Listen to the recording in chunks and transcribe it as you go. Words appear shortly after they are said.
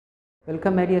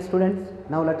Welcome my dear students.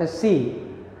 Now let us see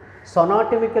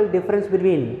anatomical difference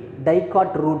between Dicot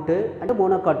root and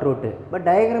Monocot root. But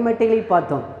diagrammatically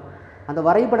பார்த்தோம் அந்த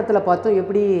வரைபடத்தில் பார்த்தோம்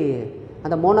எப்படி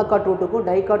அந்த Monocot rootக்கும்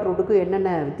Dicot rootக்கும்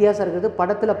என்னென்ன வித்தியாசம் இருக்குது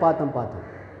படத்தில் பார்த்தோம்.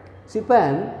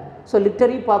 So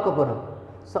literally பார்க்க போகிறோம்.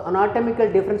 So anatomical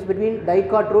difference between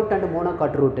Dicot root and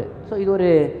Monocot root. So இது ஒரு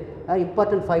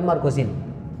important 5 mark question.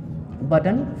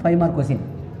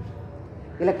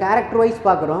 இதில் character wise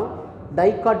பார்க்குறோம்.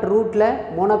 Dicot rootல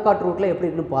Monocot rootல எப்படி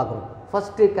இருக்குன்னு பார்க்குறோம்.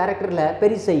 First characterல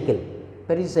pericycle.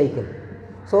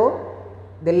 So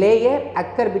the layer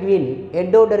occur between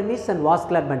endodermis and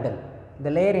vascular bundle. இந்த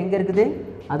லேயர் எங்கே இருக்குது,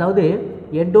 அதாவது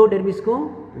எண்டோடெர்மிஸ்க்கும்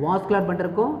வாஸ்குலர்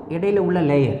பண்டலுக்கும் இடையில் உள்ள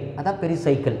லேயர் அதான்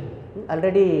pericycle.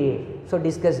 Already so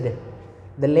discussed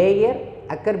the layer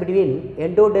occur between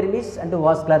endodermis and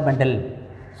vascular bundle.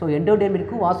 So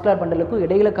எண்டோடெர்மிற்கும் vascular பண்டலுக்கும்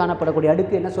இடையில் காணப்படக்கூடிய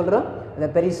அடுக்கு என்ன சொல்கிறோம், அந்த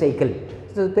பெரிசைக்கிள்.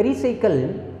 ஸோ பெரிசைக்கிள்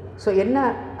ஸோ என்ன,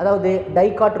 அதாவது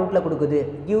டைகாட் ரூட்டில் கொடுக்குது,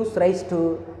 gives rice to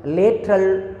lateral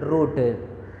route,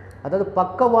 அதாவது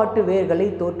பக்கவாட்டு வேர்களை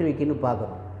தோற்றுவிக்குன்னு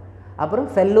பார்க்குறோம். அப்புறம்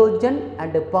phellogen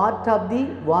and part of the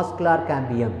vascular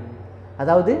cambium,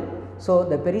 அதாவது ஸோ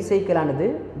இந்த பெரிசைக்கிளானது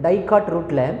டைகாட்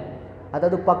ரூட்டில்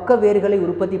அதாவது பக்க வேர்களை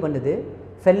உற்பத்தி பண்ணுது.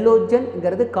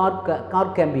 ஃபெல்லோஜன்ங்கிறது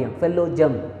Garg cambium,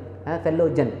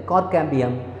 phellogen Garg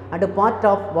cambium and part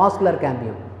of vascular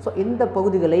cambium. So இந்த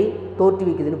பகுதிகளை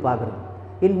தோற்றுவிக்குதுன்னு பார்க்குறோம்.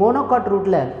 இன் மோனோகாட்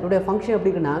ரூட்டில் இதோடைய ஃபங்க்ஷன்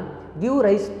எப்படின்னா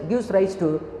gives rice to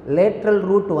lateral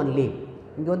root only,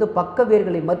 இங்கே வந்து பக்க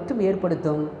வேர்களை மட்டும்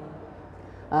ஏற்படுத்தும்.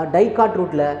 டைகாட்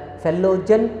ரூட்டில்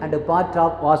phellogen and part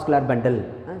of vascular bundle.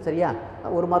 சரியா,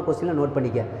 ஒரு மார்க் கொஸ்டினில் நோட்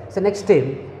பண்ணிக்க. So next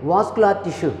vascular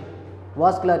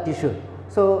tissue.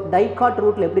 So dicot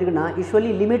ரூட்டில் எப்படி இருக்குன்னா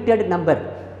usually limited number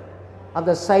of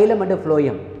the xylem and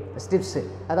phloem strips,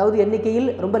 அதாவது எண்ணிக்கையில்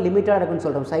ரொம்ப லிமிட்டடாக இருக்குன்னு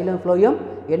சொல்கிறோம். சைலம் ஃப்ளோயம்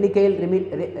எண்ணிக்கையில்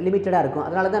லிமிட்டடாக இருக்கும்.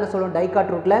 அதனால தான் என்ன சொல்கிறோம்,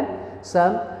 டைகாட் ரூட்டில்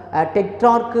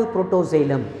டெட்ரார்க்கு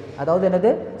புரோட்டோசைலம், அதாவது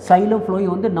என்னது சைலம்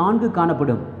ஃப்ளோயம் வந்து 4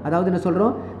 காணப்படும். அதாவது என்ன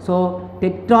சொல்கிறோம், ஸோ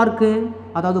டெட்ரார்க்கு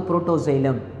அதாவது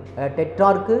protoxylem,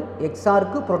 டெட்ரார்க்கு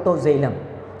எக்ஸார்க்கு protoxylem.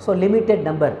 So limited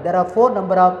number, there are 4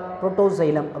 number of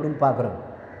protoxylem அப்படின்னு பார்க்குறோம்.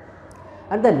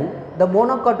 அண்ட் தென் த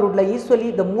மோனோகாட் ரூட்டில் usually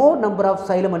the more number of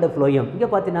xylem and phloem. இங்கே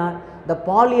பார்த்தீங்கன்னா த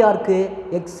பாலியார்க்கு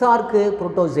எக்ஸார்க்கு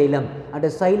புரோட்டோசைலம் அண்ட்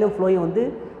சைலம் ஃப்ளோயம் வந்து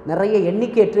நிறைய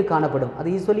எண்ணிக்கையற்று காணப்படும். அது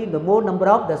usually the more number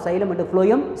of the xylem and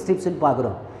phloem ஸ்ட்ரிப்ஸ்ன்னு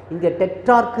பார்க்குறோம். இங்கே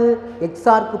டெட்ரார்க்கு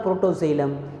எக்ஸார்க்கு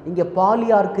புரோட்டோசைலம், இங்கே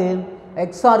பாலியார்க்கு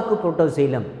எக்ஸார்க்கு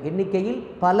புரோட்டோசைலம், எண்ணிக்கையில்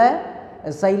பல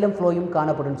சைலம் ஃப்ளோயம்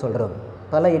காணப்படும் சொல்கிறோம்,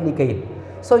 பல எண்ணிக்கையில்.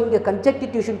 ஸோ இங்கே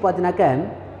கன்ஜெக்டிவ் டிஷ்யூ பார்த்தீங்கன்னாக்க,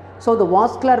 so the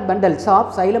vascular bundles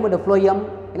of xylem and phloem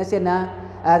என்ன செய்யணும்,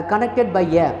 connected by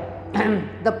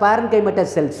the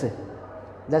பாரன்கைமட்டஸ் cells.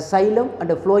 The xylem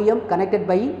and phloem connected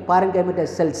by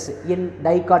parenchymatous cells in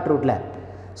dicot rootல.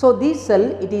 So these cell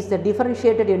it is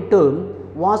differentiated into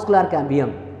vascular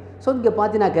cambium. So இங்கே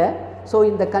பார்த்தீங்கன்னாக்க, so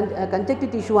இந்த conjunctive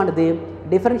tissue ஆனது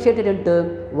differentiated into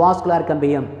vascular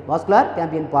cambium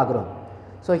பார்க்குறோம்.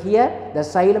 So here the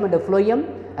xylem and phloem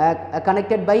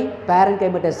connected by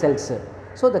parenchymatous cells.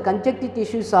 So the conjunctive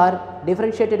tissues are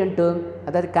differentiated into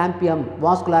அதாவது cambium,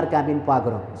 vascular cambium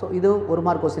பார்க்குறோம். So இது ஒரு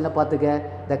mark கொஸ்டினில் பார்த்துக்க,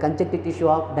 த connective tissue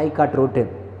of dicot root.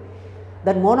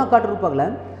 Then monocot root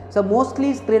பார்க்கலாம். So mostly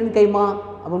ஸ்க்ளெரன்கைமா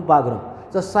அப்படின்னு பார்க்குறோம்.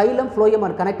 So xylem phloem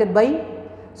are connected by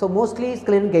so mostly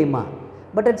ஸ்க்ளெரன்கைமா.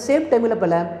 But at same டைமில்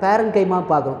பல பேரன்கைமா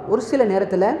பார்க்குறோம். ஒரு சில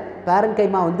நேரத்தில்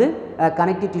பேரன்கைமா வந்து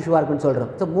கனெக்டிவ் டிஷ்யூவாக இருக்குன்னு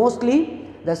சொல்கிறோம். So mostly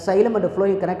the xylem and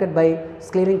phloem connected by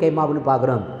ஸ்க்ளெரன்கைமா அப்படின்னு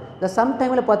பார்க்குறோம். இந்த சம்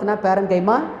டைமில் பார்த்தீங்கன்னா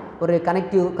பேரன்கைமா ஒரு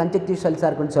கன்ஜெக்டிவ் செல்ஸாக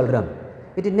இருக்குன்னு சொல்கிறோம்.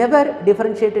 It never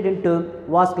differentiated into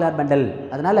vascular bundle.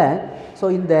 அதனால் ஸோ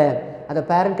இந்த அந்த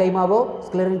பேரன்கைமாவோ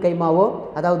ஸ்க்ளெரன்கைமாவோ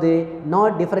அதாவது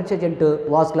not differentiate into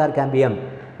vascular cambium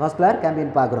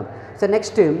பார்க்குறோம். ஸோ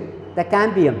நெக்ஸ்ட்டு த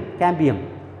கேம்பியம்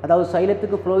அதாவது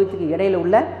சைலத்துக்கு ஃப்ளோயத்துக்கு இடையில்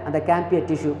உள்ள அந்த கேம்பியர்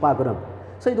டிஷ்யூ பார்க்குறோம்.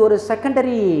 ஸோ இது ஒரு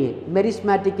செகண்டரி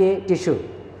மெரிஸ்மேட்டிக் டிஷ்யூ.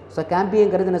 ஸோ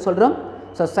கேம்பியங்கிறது என்ன சொல்கிறோம்,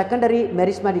 so secondary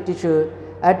meristematic tissue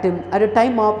at a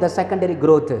time of the secondary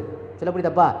growth. சொல்ல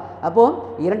புரியுதப்பா, அப்போது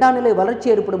 2ஆம் நிலை வளர்ச்சி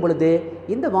ஏற்படும் பொழுது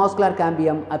இந்த வாஸ்குலர்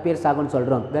கேம்பியம் அப்பியர்ஸ் ஆகும்னு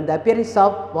சொல்கிறோம். when the appearance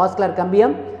of vascular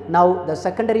cambium, now the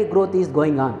secondary growth is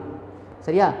going on.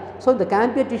 சரியா, ஸோ இந்த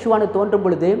கேம்பியர் டிஷ்யூவானது தோன்றும்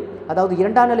பொழுது அதாவது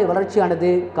 2ஆம் நிலை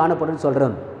வளர்ச்சியானது காணப்படும்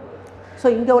சொல்கிறோம். ஸோ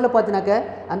இங்கே உள்ள பார்த்தீங்கன்னாக்க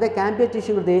அந்த கேம்பியர்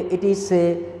டிஷ்யூங்கிறது இட் இஸ்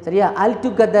சரியா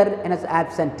ஆல்டுகெதர் என்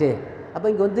ஆப்சன்ட்டு. அப்போ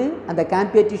இங்கே வந்து அந்த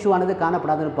கேம்பியர் டிஷ்யூவானது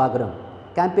காணப்படாதுன்னு பார்க்குறோம்.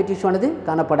 கேம்பியர் டிஷ்யூவானது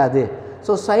காணப்படாது.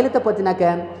 ஸோ சைலத்தை பார்த்தினாக்க,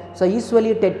 ஸோ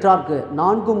ஈஸ்வலி டெட்ரார்க்கு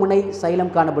 4 முனை சைலம்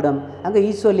காணப்படும், அங்கே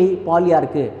ஈஸ்வலி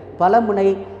பாலியார்க்கு பல முனை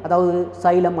அதாவது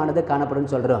சைலம் ஆனது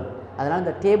காணப்படும் சொல்கிறோம். அதனால்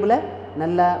இந்த டேபிளை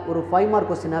நல்ல ஒரு 5 மார்க்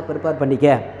கொஸ்டினாக ப்ரிப்பேர் பண்ணிக்க,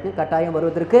 கட்டாயம்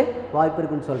வருவதற்கு வாய்ப்பு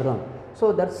இருக்குன்னு சொல்கிறோம். So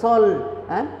that's all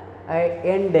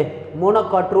end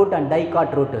monocot root and dicot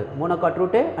root, monocot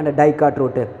root and dicot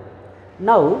root.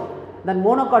 Now then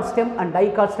monocot stem and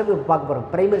dicot stem பார்க்க போகிறோம்.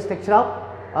 primary structure of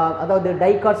அதாவது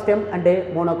dicot stem and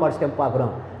monocot stem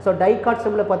பார்க்குறோம். ஸோ dicot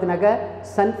stemல பார்த்தீங்கன்னாக்க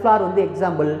sunflower வந்து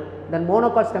example, தென்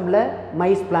monocot stemல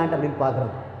mice plant அப்படின்னு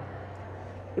பார்க்குறோம்.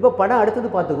 இப்போ படம் அடுத்தது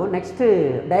பார்த்துக்கோம். நெக்ஸ்ட்டு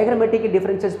டயக்ராமேட்டிக்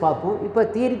டிஃப்ரென்சஸ் பார்ப்போம். இப்போ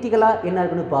தியரிட்டிக்கலாக என்ன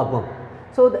இருக்குன்னு பார்ப்போம்.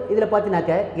 ஸோ இதில்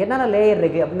பார்த்தீங்கன்னாக்க என்னென்ன லேயர்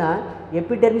இருக்குது அப்படின்னா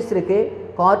எபிடெர்மிஸ் இருக்குது,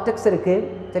 கார்டெக்ஸ் இருக்குது,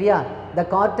 சரியா. த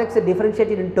cortex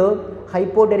differentiated into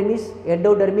hypodermis,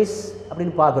 endodermis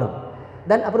அப்படின்னு பார்க்குறோம்.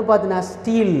 தென் அப்புறம் பார்த்தீங்கன்னா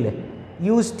steel,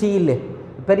 you steel,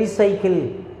 pericycle,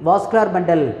 vascular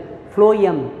bundle,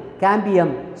 phloem,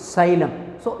 cambium, xylem.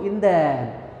 So இந்த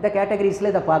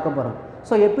கேட்டகரிஸில் இதை பார்க்க போகிறோம்.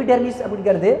 ஸோ எபிடெர்மிஸ்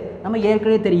அப்படிங்கிறது நம்ம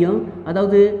ஏற்கனவே தெரியும்,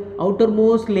 அதாவது outer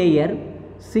most layer,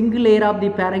 single layer of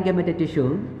the பேரங்கமெட்டட் tissue,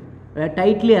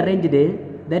 tightly arranged,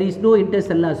 there is no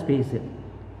intercellular space.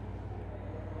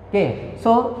 Okay,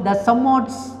 so the somewhat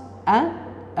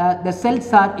the cells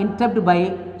are interrupted by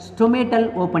stomatal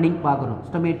opening பார்க்குறோம்,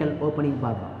 stomatal opening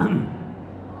பார்க்குறோம்.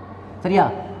 சரியா.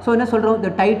 ஸோ என்ன சொல்கிறோம்,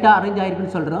 இந்த டைட்டாக அரேஞ்ச்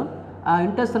ஆகிருக்குன்னு சொல்கிறோம்.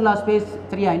 இன்டர்செல்லுலர் ஸ்பேஸ்,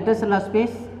 சரியா, intercellular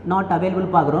space not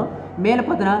available பார்க்குறோம். மேலே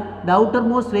பார்த்தோன்னா the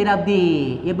outermost layer of the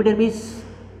epidermis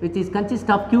which is consist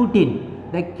of cutin,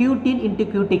 the cutin into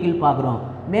cuticle பார்க்குறோம்.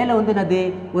 மேலே வந்து என்னது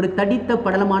ஒரு தடித்த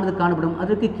படலமானது காணப்படும்,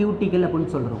 அதற்கு கியூட்டிக்கல்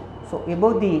அப்படின்னு சொல்கிறோம். So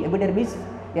above the epidermis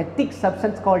a thick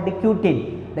substance called the cutin.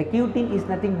 The cutin is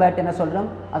nothing but என்ன சொல்கிறோம்,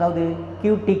 அதாவது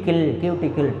cuticle,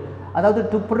 அதாவது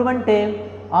to prevent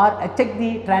or check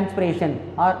the transpiration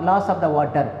or loss of the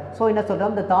water. So என்ன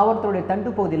சொல்கிறோம், இந்த தாவரத்துடைய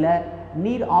தண்டு பகுதியில்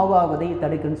நீர் ஆவாவதை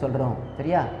தடுக்குன்னு சொல்கிறோம்,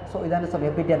 சரியா. ஸோ இதான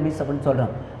சொல்கிறோம் எபிடெர்மிஸ் அப்படின்னு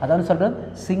சொல்கிறோம். அதாவது சொல்கிறோம்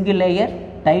சிங்கிள் லேயர்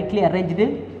டைட்லி அரேஞ்ச்டு,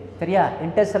 சரியா.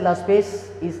 Intercellular space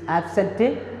is absent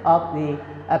of the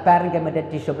பேரங்கமெட்டட்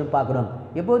tissue அப்படின்னு பார்க்குறோம்.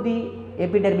 எப்போது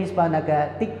எபிடெர்மிஸ் பார்த்தாக்க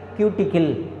திக் cuticle,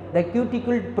 the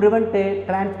cuticle prevent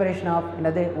transpiration of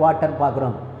என்னது வாட்டர்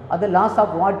பார்க்குறோம், அது loss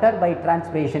of water by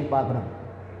transpiration பார்க்குறோம்.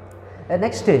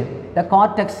 நெக்ஸ்ட்டு த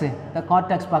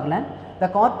கார்டெக்ஸ் பார்க்கலாம். த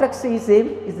cortex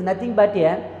is nothing but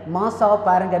A mass of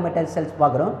பேரங்கமெட்டல் cells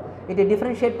பார்க்குறோம். It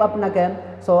differentiate பார்ப்போம்னாக்க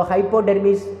so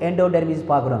hypodermis, endodermis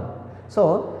பார்க்குறோம். ஸோ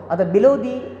அது below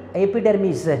the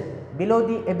epidermis,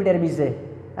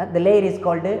 the layer is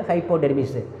called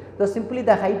hypodermis. So simply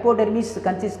the hypodermis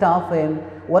consists of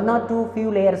one or two few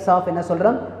layers of என்ன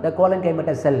சொல்கிறோம், the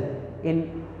coloncymatous cell in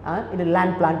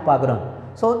land plant பார்க்குறோம்.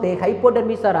 So the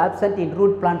hypodermis are absent in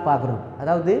root plant பார்க்குறோம்.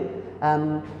 அதாவது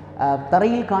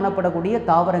தரையில் காணப்படக்கூடிய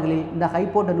தாவரங்களில் இந்த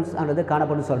hypodermis ஆனது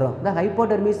காணப்படும் சொல்கிறோம். இந்த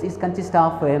ஹைப்போடெர்மிஸ் இஸ் கன்சிஸ்ட்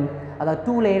ஆஃப் அதாவது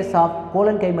டூ லேயர்ஸ் ஆஃப்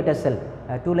கோலன்கைமட்டஸ் செல்,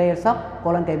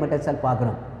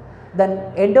 பார்க்குறோம். தென்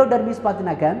எண்டோடெர்மிஸ்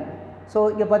பார்த்தினாக்க, ஸோ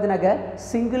இங்கே பார்த்தினாக்க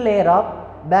single layer of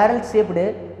barrel shaped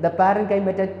த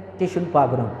பேரன்கைமேட்டட் டிஷ்யூன்னு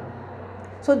பார்க்குறோம்.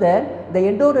 So the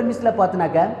எண்டோடெர்மிஸில்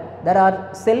பார்த்தினாக்க there are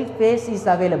cell phase is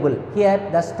available. Here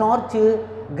the starch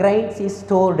grains is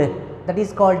stored, that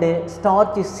is called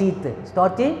starch sheath.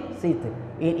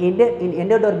 In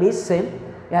endodermis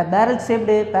a barrel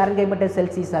shaped parenchymatous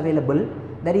cells is available.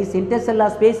 There is intercellular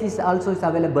space is also is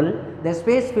available, the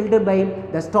space filled by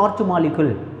the starch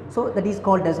molecule. So that is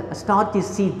called as starch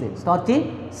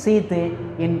sheath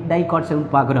in dicot cell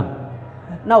பார்க்குறோம்.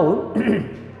 Now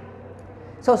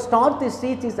so starch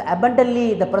sheath is abundantly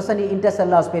the present in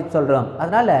intercellular space சொல்கிறோம்.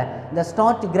 அதனால் the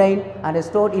starch grain and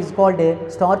stored is called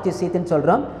starch sheath ன்னு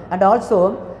சொல்கிறோம். And also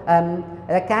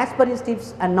the Casparian strips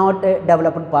are not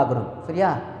developed பார்க்குறோம், சரியா.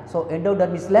 So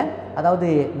எண்டோடெர்மிஸில் அதாவது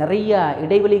நிறைய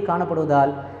இடைவெளி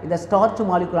காணப்படுவதால் இந்த ஸ்டார்ச்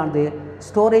மாலிகுலானது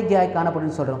ஸ்டோரேஜாக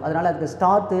காணப்படுன்னு சொல்கிறோம். அதனால் அதுக்கு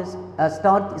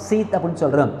ஸ்டார்ச் சீத் அப்படின்னு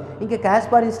சொல்கிறோம். இங்கே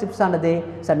காஸ்பாரின் ஸ்ட்ரிப்ஸ் ஆனது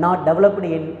not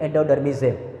developed in endodermis.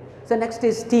 So next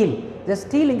steel. இந்த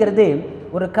ஸ்டீலுங்கிறது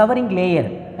ஒரு covering layer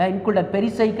include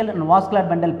pericycle and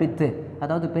vascular bundle பித்து,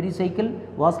 அதாவது பெரிசைக்கிள்,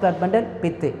 வாஸ்குலர் பண்டல்,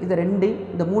 பித்து, இது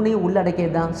இந்த மூணையும்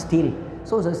உள்ளடக்கியது தான் steel.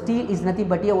 So steel is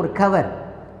nothing but ஒரு cover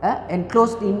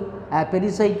enclosed in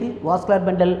pericycle, vascular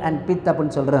bundle and பித்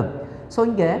அப்படின்னு சொல்கிறோம். ஸோ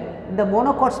இங்கே இந்த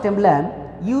மோனோகாட் ஸ்டெம்மில்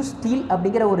யூ ஸ்டீல்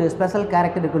அப்படிங்கிற ஒரு ஸ்பெஷல்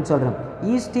கேரக்டர் இருக்குன்னு சொல்கிறோம்.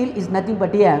 ஈ steel is nothing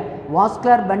but A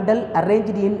vascular bundle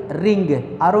arranged in ring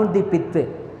around the பித்து,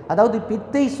 அதாவது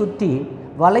பித்தை சுற்றி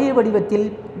வளைய வடிவத்தில்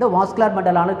இந்த வாஸ்குலர்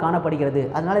பண்டலானது காணப்படுகிறது.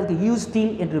 அதனால் இதுக்கு யூ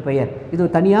ஸ்டீல் என்று பெயர். இது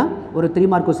தனியாக ஒரு 3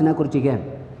 mark கொஸ்டினாக குறிச்சிக்க.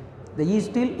 The E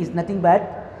steel is nothing but,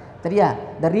 சரியா,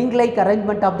 the ring like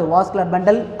arrangement of the vascular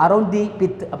bundle around the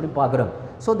பித் அப்படின்னு பார்க்குறோம்.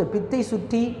 ஸோ இந்த பித்தை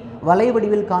சுற்றி வளைய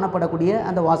வடிவில் காணப்படக்கூடிய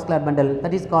அந்த vascular bundle,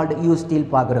 that is called you steel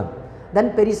பார்க்குறோம். தென்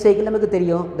பெரிசைக்கிள் நமக்கு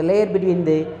தெரியும், த லேயர் பிட்வீன்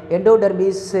தி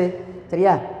எண்டோடெர்மிஸ்,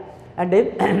 சரியா, அண்டு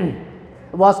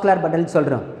வாஸ்குலர் பண்டல்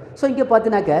சொல்கிறோம். ஸோ இங்கே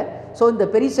பார்த்தினாக்க ஸோ இந்த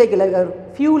pericycle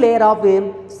few layer of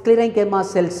ஸ்க்ளிரன்கெமா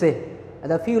cells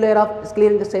the few layer of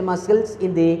sclerenchyma cells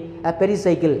in the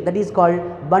pericycle, that is called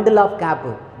bundle of cap.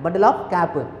 Bundle of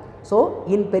cap. So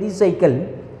in pericycle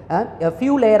a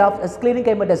few layer of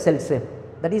sclerenchyma cells,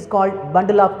 that is called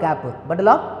bundle of cap. Bundle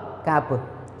of cap.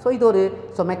 So இது ஒரு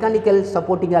mechanical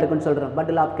சப்போர்ட்டிங்காக இருக்குன்னு சொல்கிறோம்,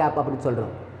 bundle of cap அப்படின்னு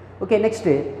சொல்கிறோம். Okay,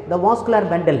 next the vascular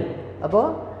bundle.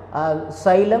 அப்போது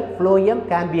xylem, phloem,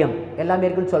 cambium எல்லாமே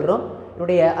இருக்குன்னு சொல்கிறோம்.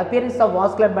 இதனுடைய appearance of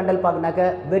vascular bundle பார்க்கனாக்க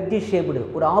wedge shaped,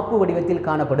 ஒரு ஆப்பு வடிவத்தில்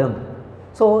காணப்படும்.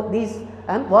 So these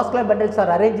vascular bundles are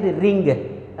arranged in ring,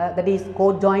 that is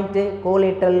co-joint,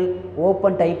 collateral,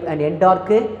 open type and endark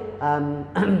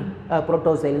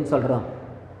protoxylem சொல்கிறோம்.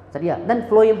 சரியா? தென்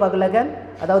ஃப்ளோயம் பார்க்கலாக்க,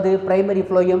 அதாவது பிரைமரி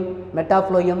ஃப்ளோயம்,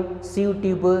 மெட்டாஃப்ளோயம், சிவ்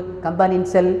tube, companion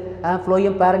cell,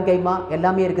 phloem parenchyma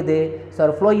எல்லாமே இருக்குது. So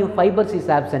phloem fibres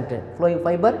is absent. Phloem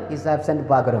fibre is absent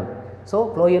பார்க்குறோம். So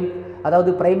phloem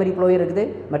அதாவது primary phloem இருக்குது,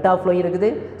 மெட்டாஃப்ளோயம் இருக்குது,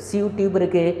 சிவ் tube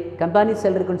இருக்குது, கம்பானியன்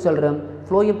செல் இருக்குன்னு சொல்கிறோம்.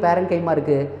 ஃப்ளோயம் பேரன்கைமா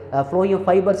இருக்குது, ஃப்ளோயம்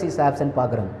ஃபைபர்ஸ் இஸ் ஆப்சென்ட்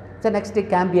பார்க்குறோம். So next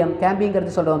cambium.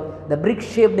 கேம்பியங்கிறது சொல்கிறோம் த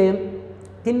பிரிக் shaped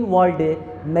thin walled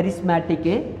merismatic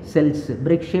cells.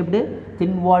 Brick shaped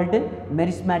thin walled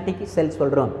merismatic cells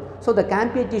சொல்கிறோம். So the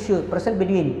campion tissue present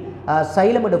between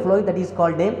xylem and phloem, that is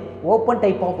called a open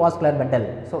type of vascular bundle.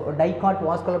 So Dicot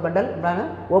vascular bundle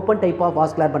open type of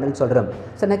vascular bundle சொல்கிறோம்.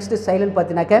 So next xylem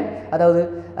பார்த்தினாக்க, அதாவது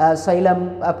xylem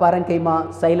parenchyma,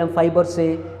 xylem fibers,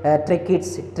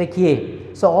 tracheids, tracheae.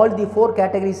 So all the four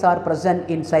categories are present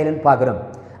in xylem பார்க்குறோம்.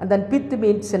 And then pith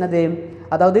means என்னது,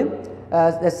 அதாவது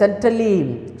centrally,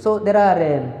 so there are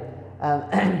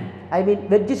I mean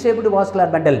wedge shaped vascular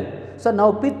bundle. So now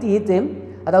pith is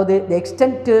அதாவது the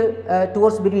extent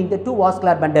towards between the two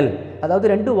vascular bundle, அதாவது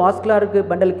ரெண்டு vascular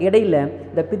பண்டலுக்கு இடையில்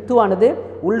இந்த பித்துவானது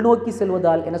உள்நோக்கி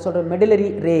செல்வதால் என்ன சொல்கிறோம், மெடுலரி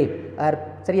ரே,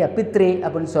 சரியா, பித் ரே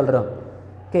அப்படின்னு சொல்கிறோம்.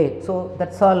 Okay, so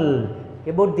that's all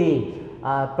about the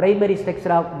primary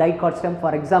structure of dicot stem.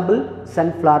 For example,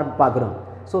 sunflower பார்க்குறோம்.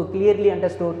 So clearly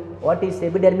understood what is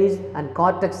epidermis and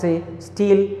cortex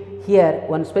steel. Here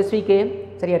one specific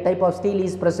type of steel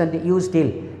is present, U steel.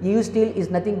 U steel is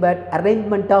nothing but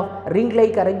arrangement of ring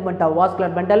like arrangement of vascular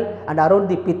bundle and around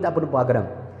the pith அப்படி பார்க்குறோம்.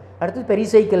 அடுத்து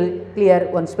pericycle, clear,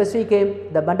 one specific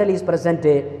the bundle is present,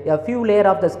 a few layer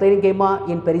of the sclerenchyma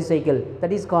in pericycle,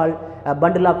 that is called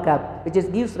bundle of cap, which is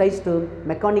gives rise to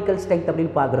mechanical strength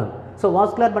அப்படின்னு பார்க்குறோம். So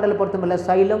vascular bundle பொறுத்தவரை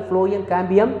xylem, phloem,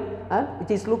 cambium, which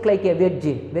is look like a wedge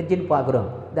in பார்க்குறோம்.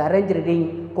 The arranged ring,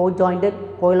 co-jointed,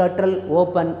 collateral,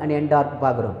 open and endark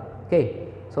பார்க்குறோம். Okay,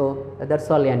 so that's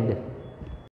all end.